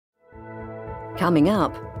Coming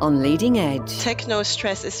up on Leading Edge. Techno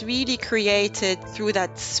stress is really created through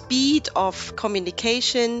that speed of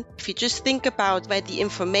communication. If you just think about where the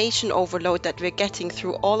information overload that we're getting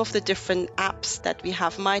through all of the different apps that we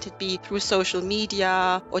have, might it be through social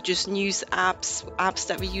media or just news apps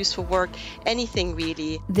that we use for work, anything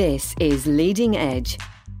really. This is Leading Edge,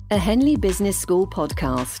 a Henley Business School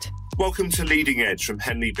podcast. Welcome to Leading Edge from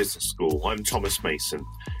Henley Business School. I'm Thomas Mason.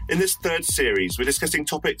 In this third series, we're discussing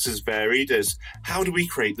topics as varied as how do we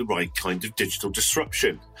create the right kind of digital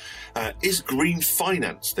disruption? Is green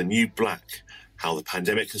finance the new black? How the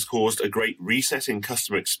pandemic has caused a great reset in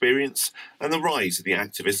customer experience and the rise of the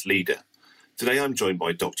activist leader. Today I'm joined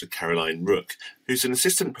by Dr. Caroline Rook, who's an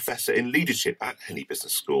assistant professor in leadership at Henley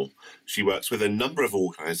Business School. She works with a number of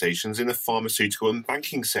organisations in the pharmaceutical and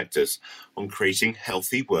banking sectors on creating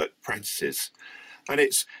healthy work practices. And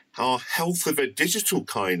it's our health of a digital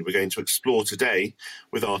kind we're going to explore today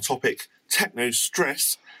with our topic, Techno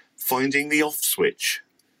Stress, Finding the Off Switch.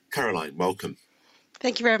 Caroline, welcome.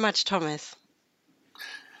 Thank you very much, Thomas.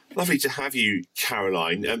 Lovely to have you,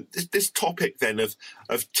 Caroline. This topic then of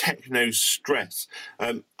techno stress,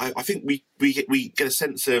 I think we get a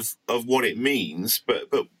sense of what it means, but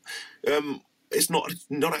it's not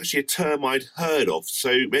actually a term I'd heard of.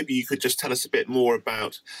 So maybe you could just tell us a bit more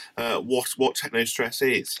about what techno stress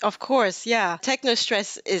is. Of course, yeah. Techno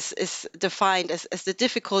stress is defined as the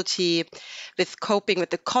difficulty with coping with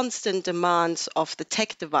the constant demands of the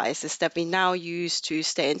tech devices that we now use to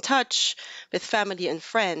stay in touch with family and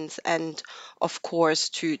friends, and of course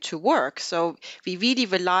to work. So we really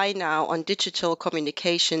rely now on digital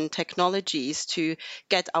communication technologies to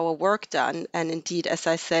get our work done, and indeed, as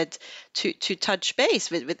I said, to touch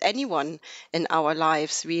base with anyone in our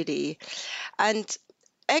lives, really. And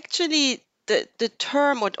actually, the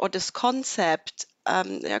term or this concept,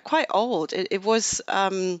 they're quite old. It was,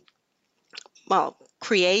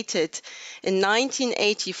 created in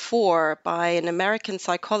 1984 by an American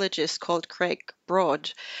psychologist called Craig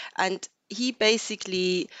Broad. And he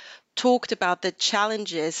basically talked about the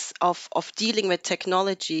challenges of dealing with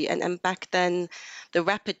technology and back then the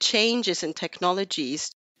rapid changes in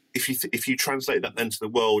technologies. If you translate that then to the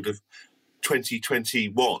world of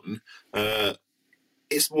 2021,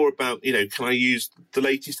 it's more about, can I use the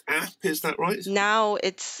latest app? Is that right? Now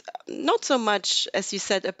it's not so much, as you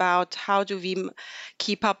said, about how do we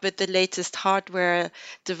keep up with the latest hardware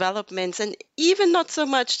developments, and even not so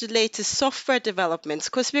much the latest software developments,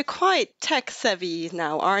 because we're quite tech savvy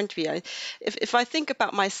now, aren't we? If I think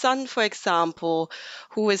about my son, for example,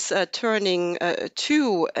 who is turning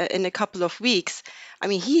 2 in a couple of weeks, I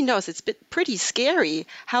mean, he knows it's pretty scary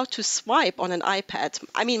how to swipe on an iPad.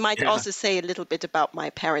 I mean, might also say a little bit about my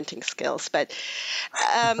parenting skills, but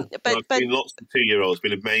I've seen lots of 2-year-olds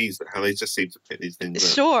been amazed at how they just seem to fit these things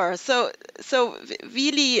up. Sure. So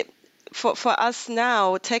really, for us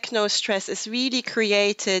now, techno stress is really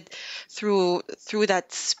created through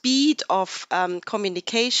that speed of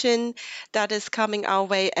communication that is coming our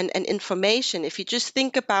way, and information. If you just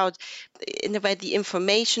think about, in a way, the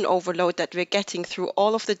information overload that we're getting through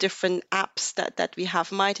all of the different apps that we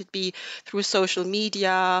have, might it be through social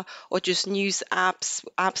media or just news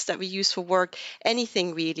apps that we use for work,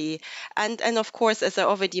 anything really. And of course, as I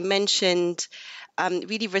already mentioned,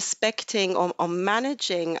 really respecting or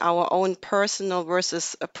managing our own personal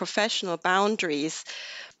versus professional boundaries.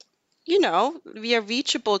 We are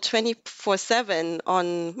reachable 24/7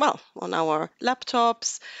 on our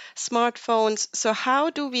laptops, smartphones. So how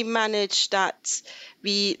do we manage that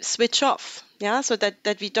we switch off? So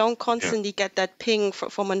that we don't constantly get that ping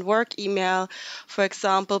from a work email, for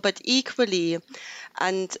example, but equally.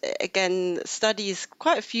 And again,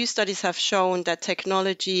 quite a few studies have shown that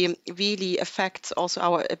technology really affects also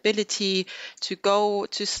our ability to go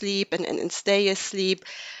to sleep and stay asleep.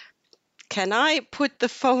 Can I put the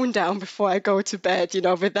phone down before I go to bed,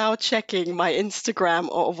 without checking my Instagram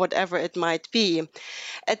or whatever it might be?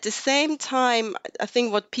 At the same time, I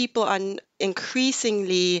think what people are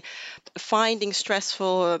increasingly finding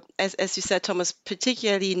stressful, as you said, Thomas,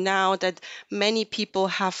 particularly now that many people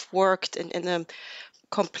have worked in a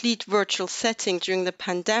complete virtual setting during the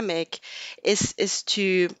pandemic, is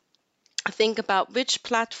to think about which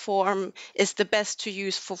platform is the best to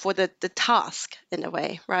use for the task, in a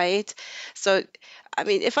way, right? So, I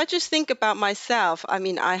mean, if I just think about myself, I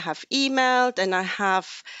mean, I have emailed and I have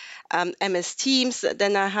MS Teams,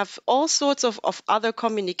 then I have all sorts of other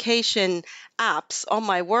communication apps on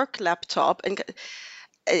my work laptop. And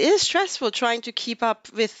it is stressful trying to keep up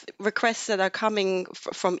with requests that are coming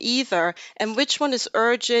from either, and which one is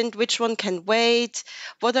urgent, which one can wait,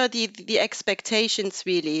 what are the expectations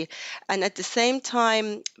really. And at the same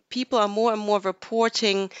time, people are more and more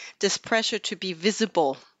reporting this pressure to be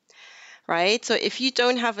visible, right? So if you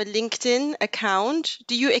don't have a LinkedIn account,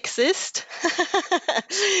 do you exist?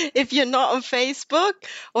 If you're not on Facebook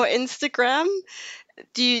or Instagram,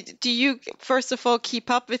 do you first of all keep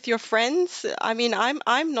up with your friends? I mean,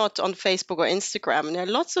 I'm not on Facebook or Instagram, and there are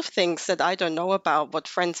lots of things that I don't know about what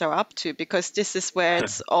friends are up to, because this is where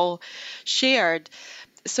it's all shared.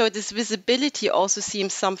 So this visibility also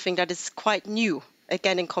seems something that is quite new,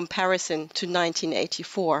 again, in comparison to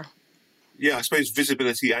 1984. Yeah, I suppose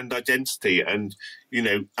visibility and identity, and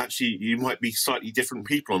actually you might be slightly different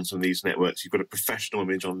people on some of these networks. You've got a professional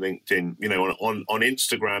image on LinkedIn. On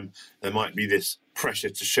Instagram there might be this pressure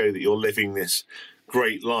to show that you're living this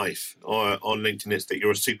great life. Or on LinkedIn it's that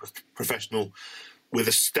you're a super professional with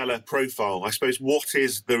a stellar profile. I suppose, what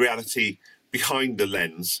is the reality behind the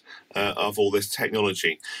lens of all this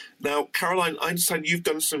technology? Now, Caroline, I understand you've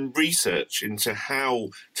done some research into how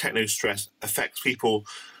technostress affects people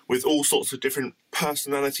with all sorts of different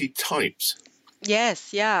personality types.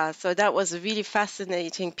 Yes, yeah. So that was a really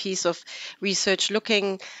fascinating piece of research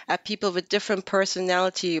looking at people with different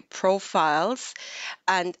personality profiles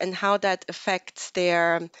and how that affects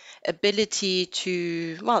their ability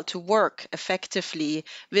to work effectively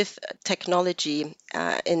with technology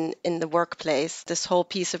in the workplace. This whole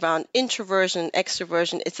piece around introversion,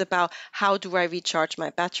 extroversion, it's about how do I recharge my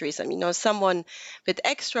batteries? I mean, someone with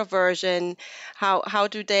extroversion, how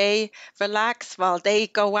do they relax? Well, they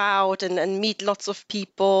go out and meet lots of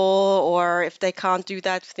people, or if they can't do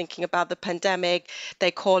that, thinking about the pandemic,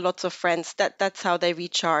 they call lots of friends. That's how they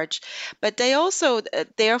recharge. But they also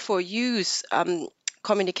therefore use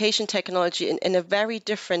communication technology in a very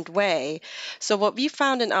different way. So what we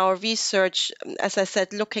found in our research, as I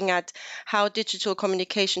said, looking at how digital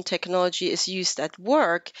communication technology is used at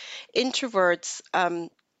work, introverts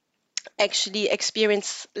actually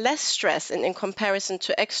experience less stress in comparison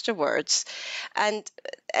to extroverts. And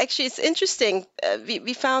actually, it's interesting.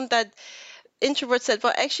 We found that introverts said,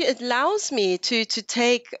 well, actually, it allows me to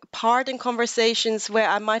take part in conversations where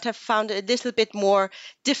I might have found it a little bit more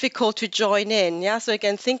difficult to join in. Yeah. So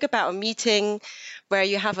again, think about a meeting where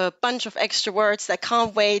you have a bunch of extroverts that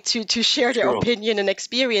can't wait to share their opinion and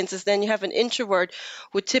experiences. Then you have an introvert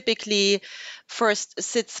who typically first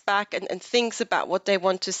sits back and thinks about what they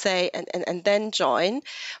want to say and then join.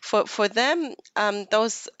 For them,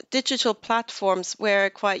 those digital platforms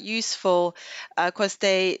were quite useful because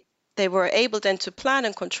they were able then to plan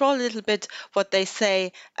and control a little bit what they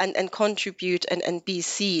say and contribute and be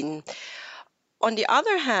seen. On the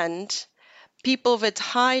other hand, people with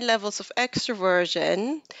high levels of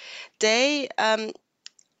extroversion, they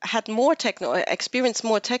had experienced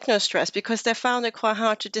more techno stress because they found it quite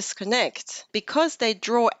hard to disconnect. Because they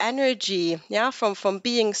draw energy from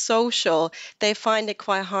being social, they find it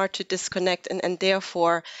quite hard to disconnect and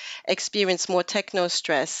therefore experience more techno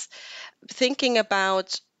stress. Thinking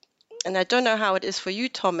about, and I don't know how it is for you,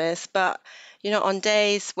 Thomas, but on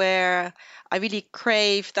days where I really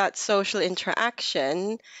crave that social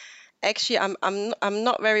interaction, actually I'm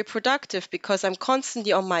not very productive because I'm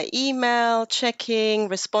constantly on my email, checking,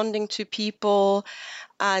 responding to people,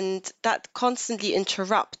 and that constantly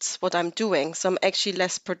interrupts what I'm doing. So I'm actually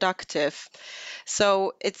less productive.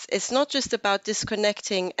 So it's not just about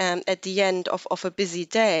disconnecting at the end of a busy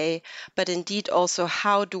day, but indeed also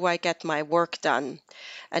how do I get my work done?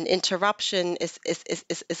 And interruption is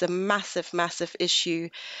a massive, massive issue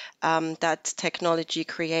that technology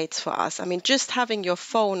creates for us. I mean, just having your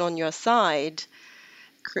phone on your side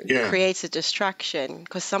creates a distraction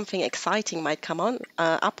because something exciting might come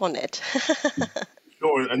up on it.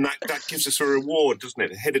 Sure, and that gives us a reward, doesn't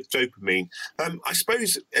it? A hit of dopamine. I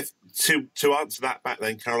suppose to answer that back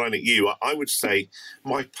then, Caroline, at you, I would say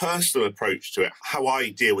my personal approach to it, how I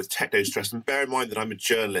deal with techno stress, and bear in mind that I'm a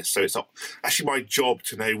journalist, so it's not actually my job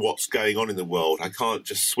to know what's going on in the world. I can't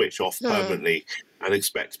just switch off permanently and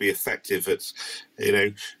expect to be effective at,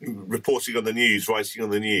 reporting on the news, writing on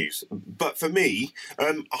the news. But for me,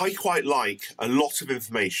 I quite like a lot of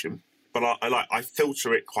information, but I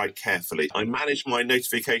filter it quite carefully. I manage my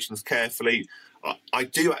notifications carefully. I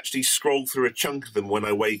do actually scroll through a chunk of them when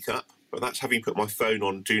I wake up, but that's having put my phone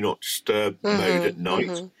on Do Not Disturb mode at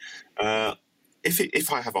night.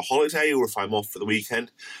 if I have a holiday or if I'm off for the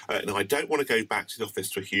weekend, and I don't want to go back to the office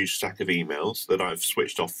to a huge stack of emails that I've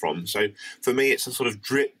switched off from. So for me, it's a sort of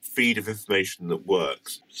drip feed of information that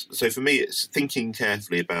works. So for me, it's thinking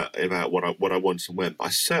carefully about what I want and when. I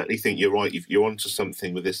certainly think you're right. You're onto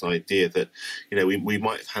something with this idea that, we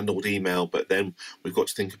might have handled email, but then we've got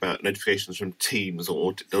to think about notifications from Teams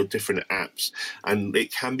or different apps, and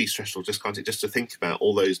it can be stressful, can't it, just to think about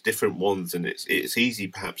all those different ones, and it's easy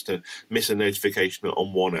perhaps to miss a notification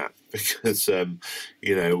on one app because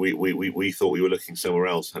we thought we were looking somewhere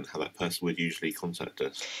else and how that person would usually contact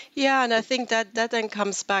us. Yeah, and I think that then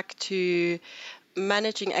comes back to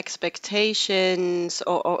managing expectations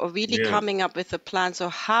or really coming up with a plan. So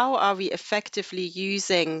how are we effectively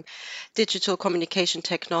using digital communication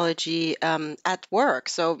technology at work?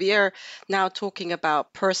 So we are now talking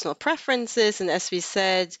about personal preferences, and as we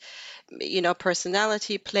said,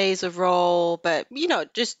 personality plays a role, but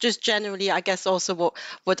just generally, I guess also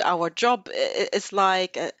what our job is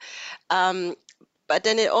like. But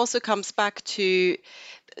then it also comes back to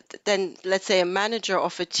then, let's say, a manager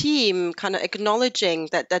of a team kind of acknowledging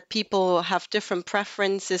that people have different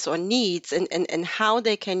preferences or needs, and how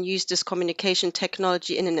they can use this communication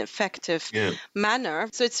technology in an effective manner.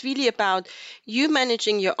 So it's really about you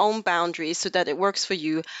managing your own boundaries so that it works for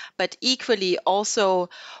you, but equally also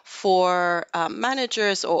for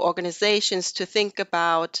managers or organizations to think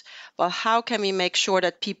about, well, how can we make sure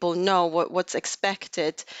that people know what's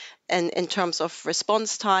expected and in terms of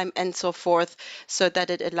response time and so forth, so that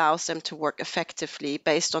it allows them to work effectively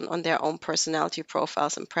based on their own personality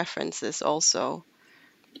profiles and preferences also.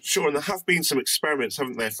 Sure, and there have been some experiments,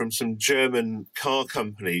 haven't there, from some German car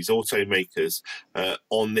companies, automakers,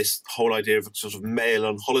 on this whole idea of a sort of mail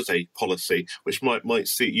on holiday policy, which might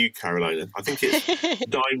suit you, Carolina. I think it's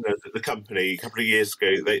Daimler, the company, a couple of years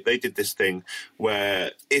ago, they did this thing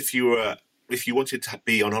where if you wanted to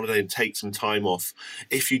be on holiday and take some time off,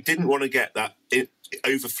 if you didn't want to get that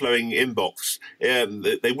overflowing inbox,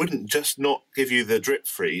 they wouldn't just not give you the drip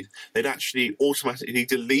feed, they'd actually automatically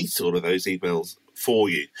delete all of those emails for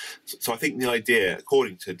you. So I think the idea,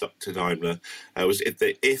 according to Daimler, was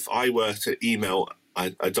if I were to email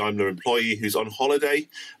a Daimler employee who's on holiday,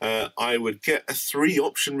 I would get a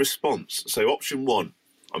 3-option response. So option 1,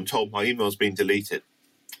 I'm told my email's been deleted.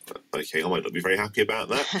 Okay, I might not be very happy about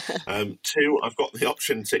that. 2, I've got the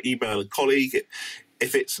option to email a colleague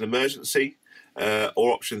if it's an emergency.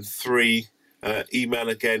 Or option 3, email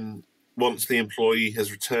again once the employee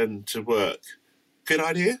has returned to work. Good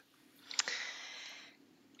idea?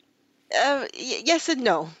 Yes and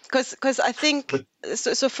no, because I think,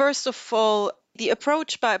 so first of all, the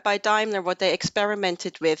approach by Daimler, what they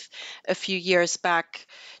experimented with a few years back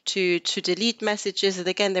to delete messages, and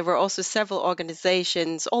again, there were also several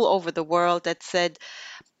organizations all over the world that said,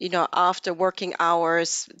 after working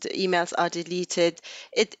hours, the emails are deleted.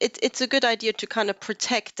 It's a good idea to kind of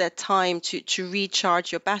protect that time to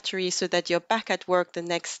recharge your battery so that you're back at work the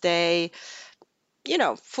next day,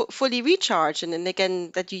 fully recharged, and then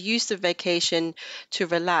again, that you use the vacation to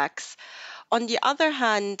relax. On the other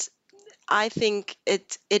hand, I think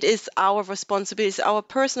it is our responsibility, it's our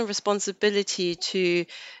personal responsibility to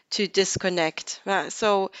disconnect.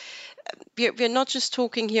 So we're not just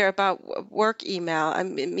talking here about work email. I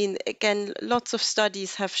mean, again, lots of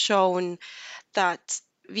studies have shown that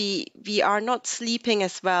we are not sleeping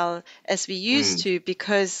as well as we used to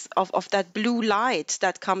because of that blue light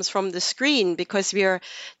that comes from the screen, because we are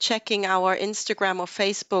checking our Instagram or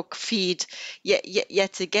Facebook feed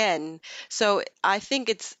yet again. So I think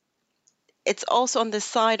it's also on the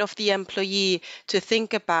side of the employee to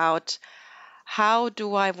think about, how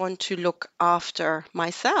do I want to look after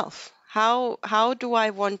myself? How do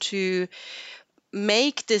I want to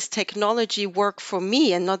make this technology work for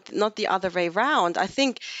me and not the other way around? I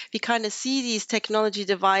think we kind of see these technology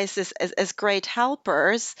devices as great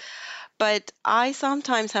helpers, but I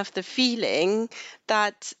sometimes have the feeling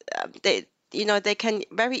that they can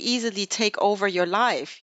very easily take over your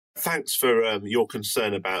life. Thanks for your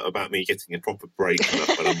concern about me getting a proper break when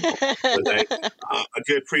I'm on holiday. I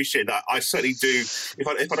do appreciate that. I certainly do. If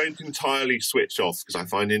I don't entirely switch off, because I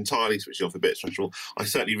find entirely switching off a bit stressful, I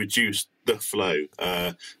certainly reduce the flow,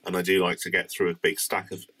 and I do like to get through a big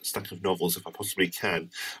stack of novels if I possibly can.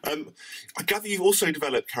 I gather you've also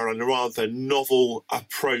developed, Caroline, a rather novel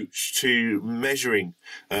approach to measuring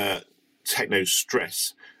techno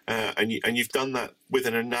stress. And you've done that with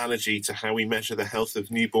an analogy to how we measure the health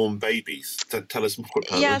of newborn babies. Tell us more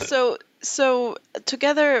about that. So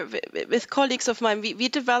together with colleagues of mine, we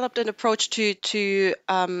developed an approach to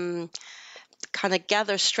kind of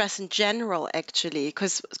gather stress in general, actually,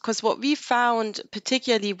 because what we found,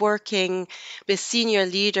 particularly working with senior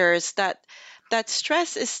leaders, that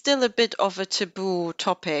stress is still a bit of a taboo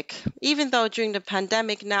topic, even though during the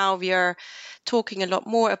pandemic now we are talking a lot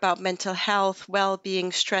more about mental health,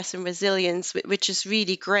 well-being, stress, and resilience, which is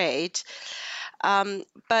really great.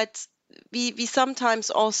 But we sometimes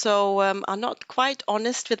also are not quite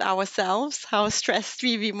honest with ourselves how stressed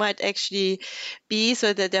we might actually be,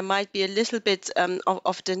 so that there might be a little bit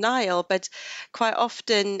of denial. But quite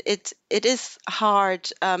often it is hard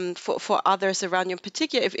for others around you, in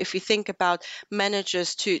particular if you think about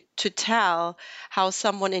managers to tell how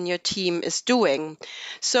someone in your team is doing.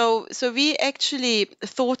 So we actually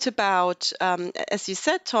thought about, as you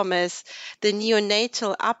said, Thomas, the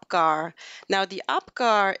neonatal APGAR. Now, the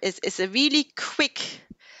APGAR is a really quick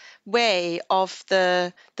way of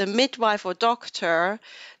the midwife or doctor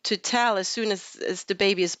to tell as soon as the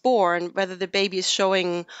baby is born whether the baby is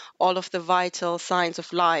showing all of the vital signs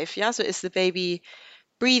of life. Yeah, so is the baby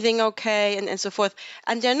breathing okay, and so forth.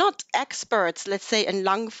 And they're not experts, let's say, in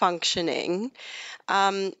lung functioning,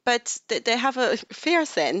 but they have a fair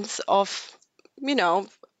sense of,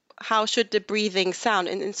 how should the breathing sound?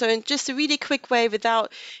 And so in just a really quick way,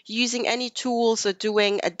 without using any tools or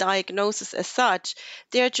doing a diagnosis as such,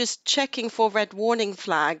 they're just checking for red warning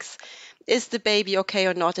flags. Is the baby okay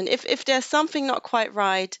or not? And if there's something not quite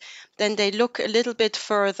right, then they look a little bit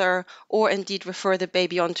further or indeed refer the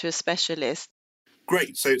baby on to a specialist.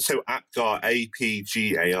 Great. So APGAR,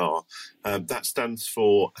 APGAR, that stands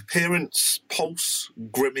for appearance, pulse,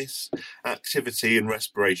 grimace, activity, and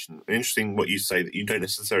respiration. Interesting what you say, that you don't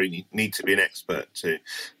necessarily need to be an expert to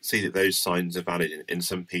see that those signs are valid in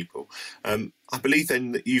some people. I believe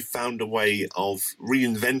then that you've found a way of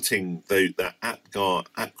reinventing that APGAR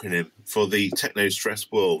acronym for the techno-stress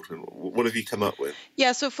world. And what have you come up with?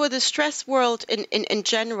 Yeah, so for the stress world in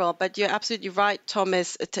general, but you're absolutely right,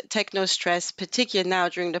 Thomas, techno-stress, particularly now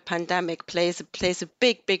during the pandemic, plays a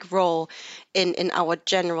big role in our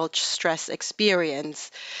general stress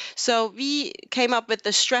experience. So we came up with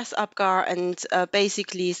the stress APGAR and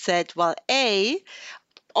basically said, well, A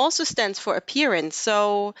also stands for appearance.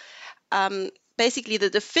 So basically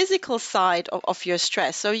the physical side of your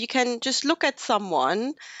stress. So you can just look at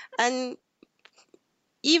someone, and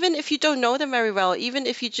even if you don't know them very well, even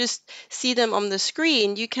if you just see them on the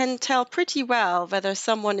screen, you can tell pretty well whether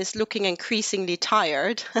someone is looking increasingly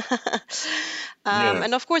tired.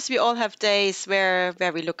 And of course, we all have days where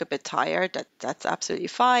we look a bit tired. That's absolutely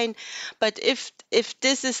fine. But if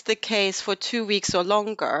this is the case for 2 weeks or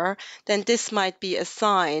longer, then this might be a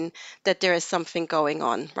sign that there is something going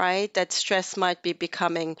on, right? That stress might be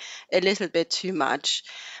becoming a little bit too much.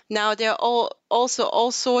 Now, there are also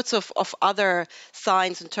all sorts of other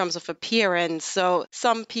signs in terms of appearance. So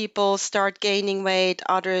some people start gaining weight,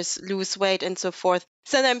 others lose weight, and so forth.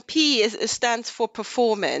 So then P stands for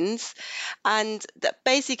performance. And that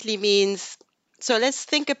basically means, so let's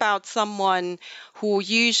think about someone who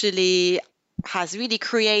usually has really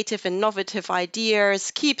creative, innovative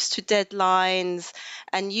ideas, keeps to deadlines,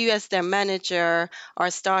 and you as their manager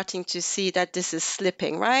are starting to see that this is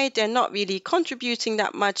slipping, right? They're not really contributing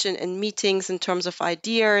that much in meetings in terms of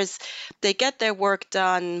ideas. They get their work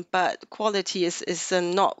done, but quality is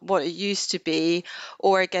not what it used to be.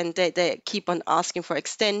 Or again, they keep on asking for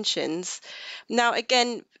extensions. Now,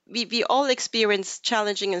 again, we all experience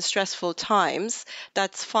challenging and stressful times.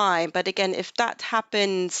 That's fine. But again, if that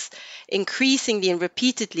happens increasingly and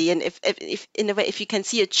repeatedly, and if in a way, if you can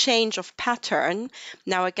see a change of pattern,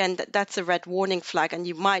 now again, that's a red warning flag, and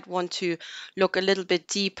you might want to look a little bit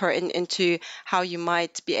deeper into how you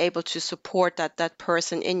might be able to support that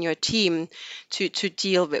person in your team to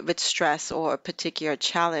deal with stress or a particular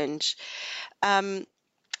challenge.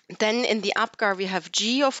 Then in the APGAR, we have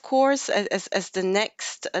G, of course, as the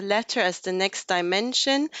next letter, as the next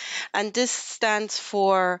dimension. And this stands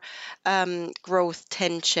for growth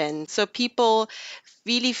tension. So people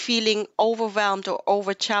really feeling overwhelmed or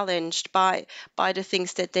over-challenged by the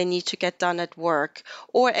things that they need to get done at work,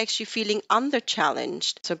 or actually feeling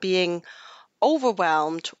under-challenged. So being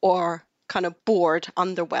overwhelmed or kind of bored,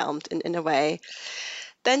 underwhelmed in a way.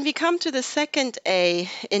 Then we come to the second A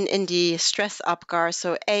in the stress APGAR,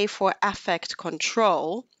 so A for affect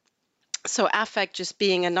control. So affect just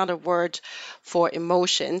being another word for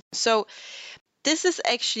emotion. So this is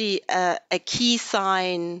actually a key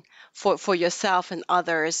sign for yourself and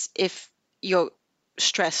others if you're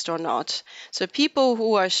stressed or not. So people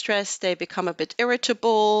who are stressed, they become a bit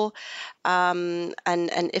irritable, and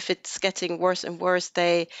if it's getting worse and worse,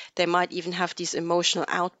 they might even have these emotional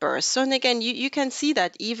outbursts. So and again, you can see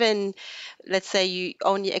that even, let's say you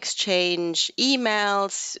only exchange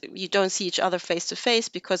emails, you don't see each other face to face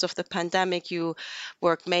because of the pandemic, you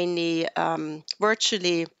work mainly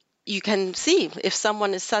virtually. You can see if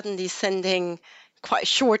someone is suddenly sending quite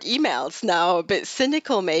short emails now, a bit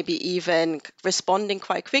cynical, maybe even responding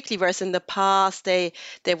quite quickly, whereas in the past they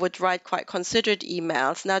would write quite considered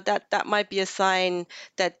emails. Now that might be a sign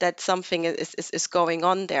that something is going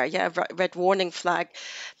on there. Yeah, red warning flag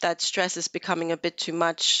that stress is becoming a bit too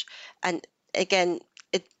much. And again,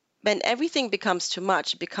 when everything becomes too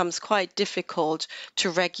much, it becomes quite difficult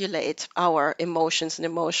to regulate our emotions and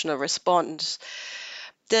emotional response.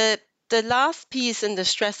 The last piece in the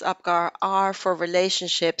stress Apgar R for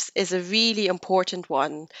relationships is a really important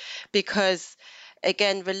one, because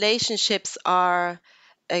again, relationships are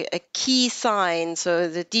a key sign. So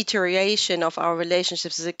the deterioration of our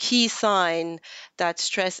relationships is a key sign that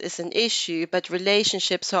stress is an issue, but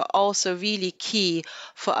relationships are also really key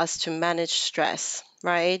for us to manage stress.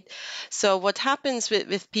 Right. So what happens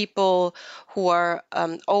with people who are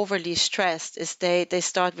overly stressed is they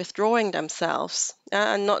start withdrawing themselves,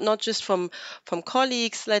 and not just from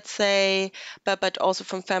colleagues, let's say, but also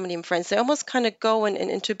from family and friends. They almost kind of go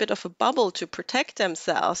into a bit of a bubble to protect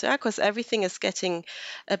themselves, yeah, because everything is getting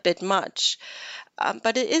a bit much.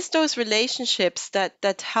 But it is those relationships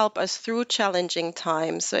that help us through challenging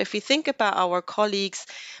times. So if we think about our colleagues,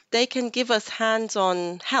 they can give us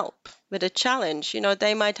hands-on help with a challenge. You know,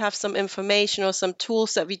 they might have some information or some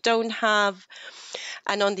tools that we don't have.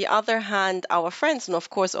 And on the other hand, our friends, and of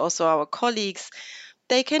course also our colleagues,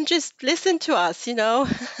 they can just listen to us, you know.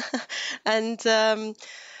 And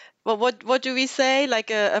well, what do we say?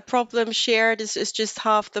 Like a problem shared is just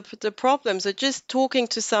half the problem. So just talking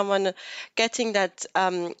to someone, getting that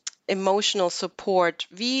emotional support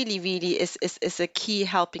really, really is a key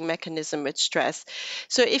helping mechanism with stress.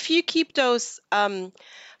 So if you keep those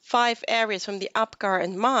 5 areas from the Apgar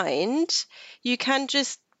in mind, you can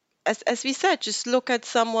just, as we said, just look at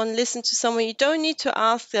someone, listen to someone. You don't need to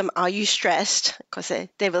ask them, are you stressed? Because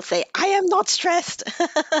they will say, I am not stressed.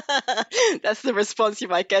 That's the response you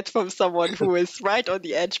might get from someone who is right on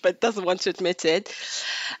the edge but doesn't want to admit it.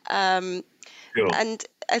 Sure. And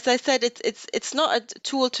as I said, it's not a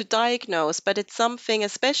tool to diagnose, but it's something,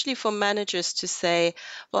 especially for managers, to say,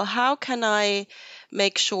 well, how can I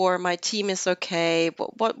make sure my team is okay?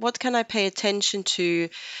 What can I pay attention to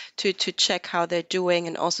check how they're doing,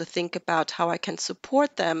 and also think about how I can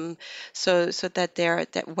support them so that they're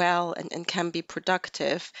well and can be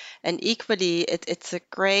productive. And equally, it's a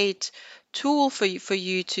great tool for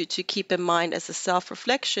you to keep in mind as a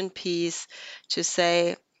self-reflection piece, to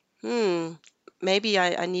say, maybe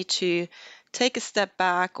I need to take a step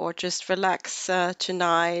back or just relax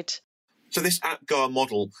tonight. So this Apgar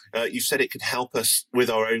model, you said it could help us with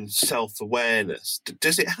our own self-awareness.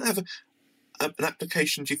 Does it have an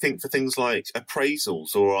application, do you think, for things like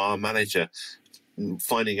appraisals or our manager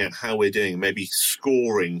finding out how we're doing, maybe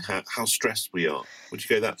scoring how stressed we are? Would you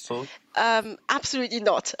go that far? Absolutely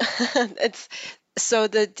not. It's so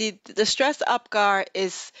the stress Apgar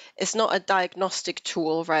is not a diagnostic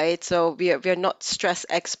tool, right? So we are not stress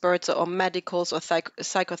experts or medicals or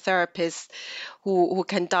psychotherapists who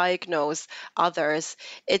can diagnose others.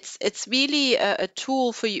 It's really a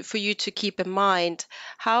tool for you to keep in mind.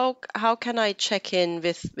 How can I check in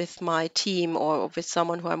with my team or with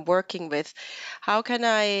someone who I'm working with? How can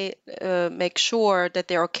I make sure that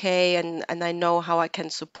they're okay, and I know how I can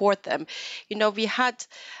support them? You know, we had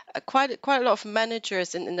quite a lot of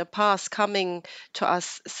managers in the past coming to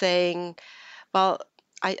us saying, well,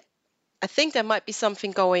 I think there might be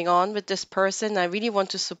something going on with this person. I really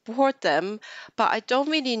want to support them, but I don't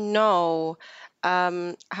really know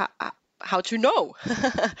how to know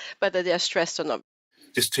whether they're stressed or not.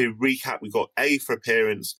 Just to recap, we've got A for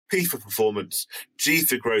appearance, P for performance, G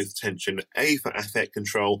for growth tension, A for affect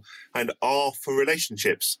control, and R for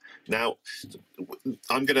relationships. Now,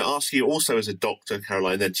 I'm going to ask you also as a doctor,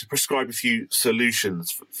 Caroline, then to prescribe a few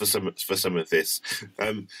solutions for some of this.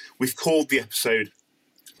 We've called the episode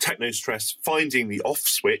Technostress, finding the off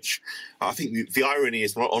switch. I think the irony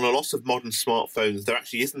is, on a lot of modern smartphones, there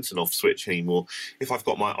actually isn't an off switch anymore. If I've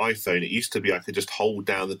got my iPhone, it used to be I could just hold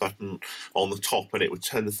down the button on the top and it would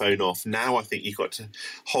turn the phone off. Now I think you've got to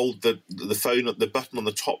hold the button on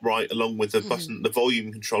the top right along with the button, the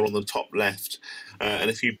volume control on the top left. And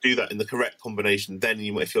if you do that in the correct combination, then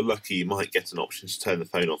if you're lucky, you might get an option to turn the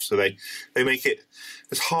phone off. So they make it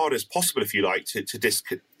as hard as possible, if you like, to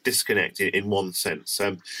disconnect in one sense.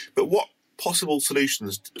 But what possible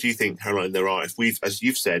solutions do you think, Caroline, there are if we've, as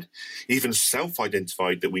you've said, even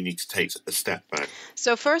self-identified that we need to take a step back?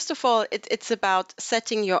 So first of all, it's about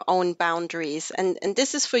setting your own boundaries. And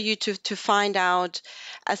this is for you to find out,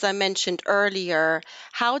 as I mentioned earlier,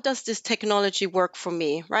 how does this technology work for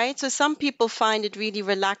me, right? So some people find it really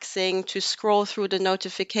relaxing to scroll through the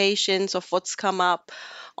notifications of what's come up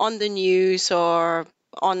on the news or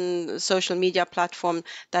on social media platform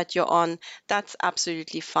that you're on. That's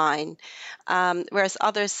absolutely fine. Whereas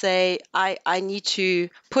others say, I need to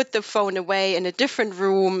put the phone away in a different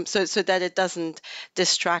room so that it doesn't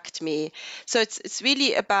distract me. So it's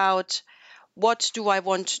really about what do I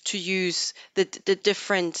want to use the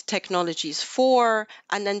different technologies for,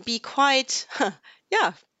 and then be quite,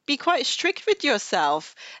 be quite strict with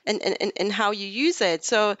yourself and how you use it.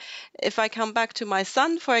 So if I come back to my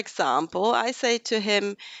son, for example, I say to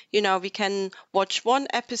him, we can watch one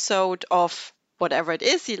episode of whatever it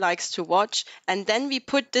is he likes to watch, and then we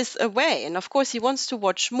put this away. And of course, he wants to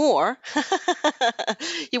watch more.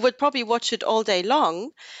 He would probably watch it all day long.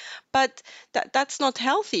 But that's not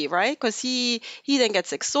healthy, right? Because he then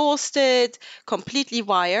gets exhausted, completely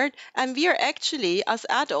wired. And we are actually, as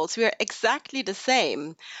adults, we are exactly the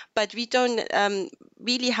same. But we don't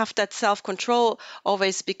really have that self-control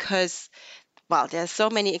always because, well, there's so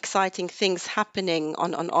many exciting things happening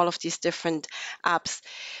on all of these different apps.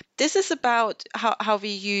 This is about how we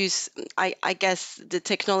use, I guess, the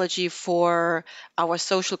technology for our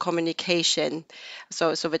social communication.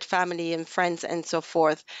 So with family and friends and so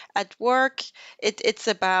forth. At work, it's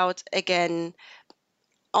about, again,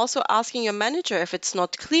 also asking your manager if it's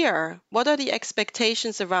not clear. What are the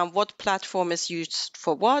expectations around what platform is used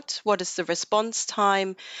for what? What is the response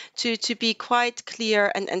time? To be quite clear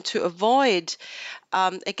and to avoid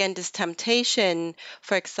again, this temptation,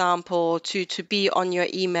 for example, to be on your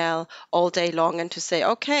email all day long and to say,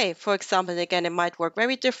 okay, for example, again, it might work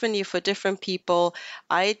very differently for different people.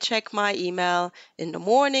 I check my email in the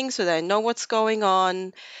morning so that I know what's going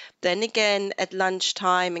on. Then again, at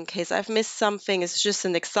lunchtime, in case I've missed something, it's just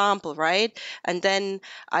an example, right? And then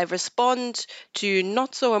I respond to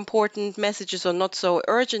not so important messages or not so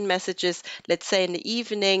urgent messages, let's say in the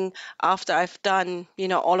evening after I've done,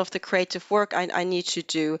 all of the creative work I need to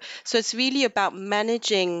do. So it's really about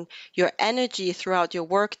managing your energy throughout your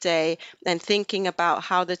workday and thinking about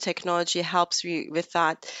how the technology helps you with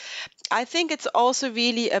that. I think it's also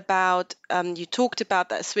really about, you talked about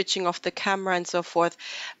that switching off the camera and so forth,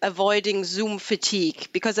 avoiding Zoom fatigue,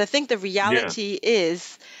 because I think the reality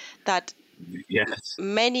is that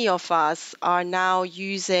many of us are now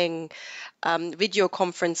using video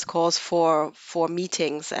conference calls for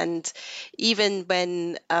meetings. And even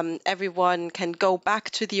when everyone can go back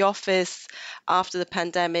to the office after the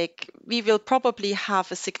pandemic, we will probably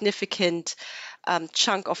have a significant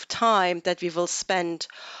chunk of time that we will spend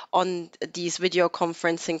on these video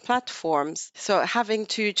conferencing platforms. So having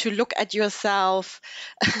to look at yourself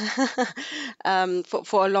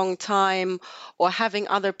for a long time, or having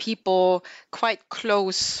other people quite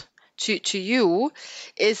close to you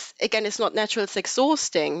is, again, it's not natural, it's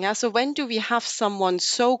exhausting. Yeah. So when do we have someone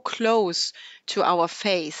so close to our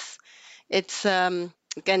face? It's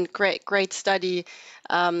again, great study.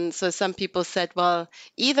 So some people said, well,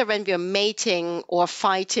 either when we're mating or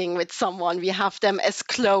fighting with someone, we have them as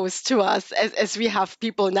close to us as we have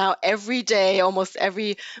people now every day, almost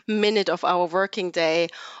every minute of our working day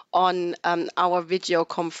on our video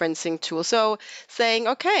conferencing tool. So saying,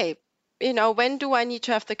 okay, when do I need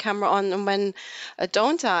to have the camera on and when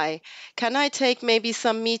don't I? Can I take maybe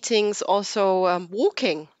some meetings also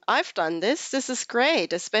walking? I've done this. This is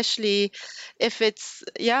great, especially if it's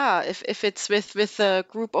if it's with a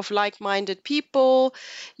group of like-minded people.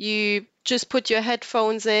 You just put your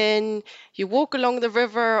headphones in, you walk along the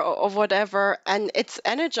river or whatever, and it's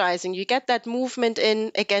energizing. You get that movement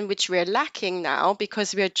in again, which we're lacking now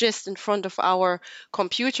because we're just in front of our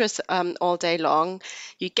computers all day long.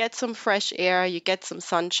 You get some fresh air, you get some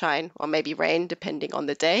sunshine, or maybe rain, depending on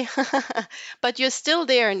the day, but you're still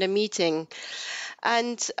there in the meeting.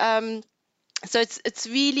 And so it's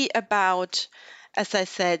really about, as I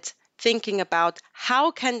said, thinking about how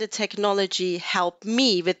can the technology help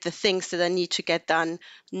me with the things that I need to get done,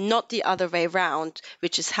 not the other way around,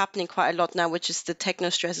 which is happening quite a lot now, which is the techno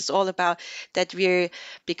stress. It's all about that we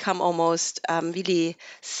become almost really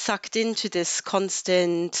sucked into this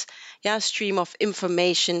constant stream of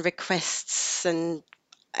information, requests, and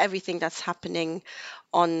everything that's happening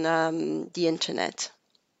on the internet.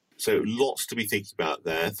 So lots to be thinking about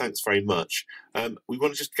there. Thanks very much. We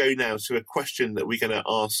want to just go now to a question that we're going to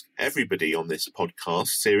ask everybody on this podcast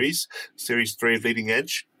series 3 of Leading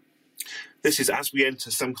Edge. this is as we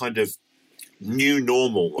enter some kind of new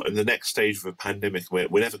normal and the next stage of a pandemic. We're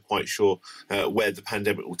never quite sure where the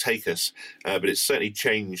pandemic will take us, but it's certainly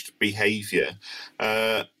changed behaviour.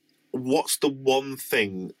 What's the one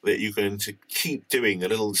thing that you're going to keep doing, a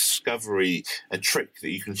little discovery, a trick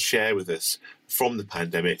that you can share with us from the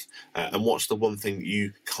pandemic? And what's the one thing that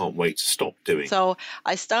you can't wait to stop doing? So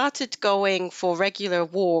I started going for regular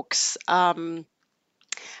walks at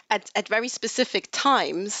very specific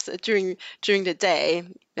times during the day.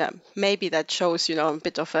 Yeah, maybe that shows, I'm a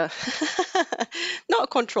bit of a not a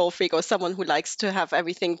control freak or someone who likes to have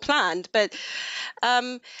everything planned. But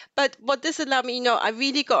what this allowed me, I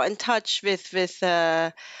really got in touch with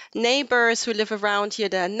neighbors who live around here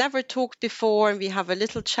that I never talked before, and we have a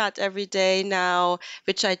little chat every day now,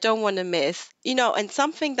 which I don't want to miss. And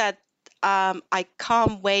something that I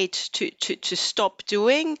can't wait to stop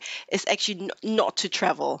doing is actually not to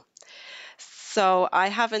travel. So I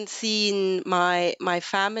haven't seen my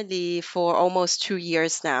family for almost 2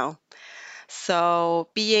 years now. So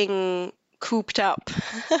being cooped up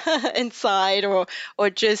inside or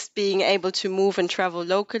just being able to move and travel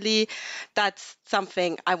locally, that's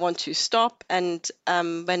something I want to stop. And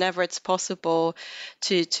whenever it's possible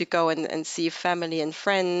to go and see family and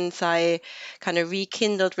friends, I kind of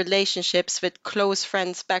rekindled relationships with close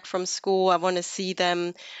friends back from school. I want to see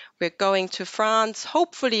them. We're going to France,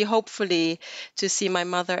 hopefully, to see my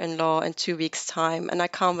mother-in-law in 2 weeks' time. And I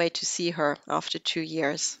can't wait to see her after 2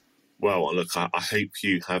 years. Well, look, I hope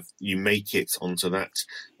you make it onto that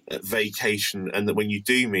vacation, and that when you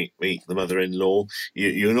do meet the mother-in-law,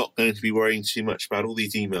 you're not going to be worrying too much about all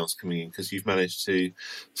these emails coming in, because you've managed to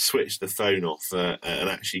switch the phone off and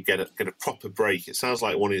actually get a proper break. It sounds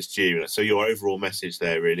like one is due. So your overall message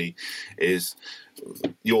there really is,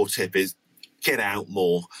 your tip is, get out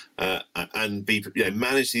more and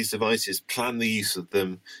manage these devices, plan the use of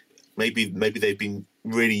them. Maybe they've been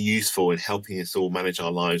really useful in helping us all manage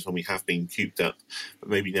our lives when we have been cooped up, but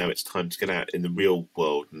maybe now it's time to get out in the real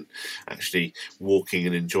world and actually walking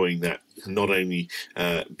and enjoying that can not only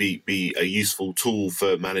be a useful tool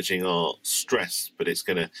for managing our stress, but it's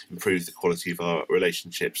going to improve the quality of our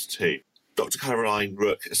relationships too. Dr. Caroline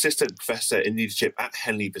Rook, Assistant Professor in Leadership at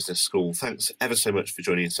Henley Business School, thanks ever so much for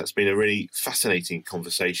joining us. That's been a really fascinating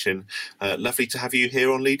conversation. Lovely to have you here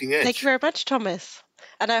on Leading Edge. Thank you very much, Thomas.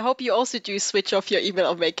 And I hope you also do switch off your email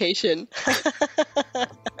on vacation.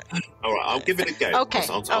 All right, I'll give it a go. Okay.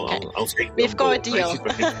 I'll take We've got a deal.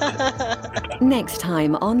 Next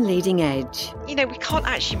time on Leading Edge. We can't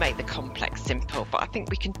actually make the complex simple, but I think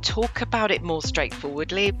we can talk about it more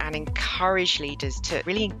straightforwardly and encourage leaders to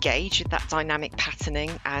really engage with that dynamic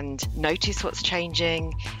patterning and notice what's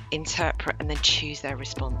changing, interpret, and then choose their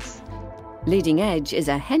response. Leading Edge is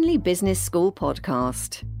a Henley Business School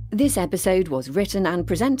podcast. This episode was written and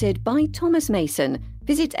presented by Thomas Mason.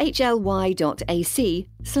 Visit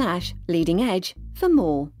hly.ac/leading edge for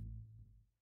more.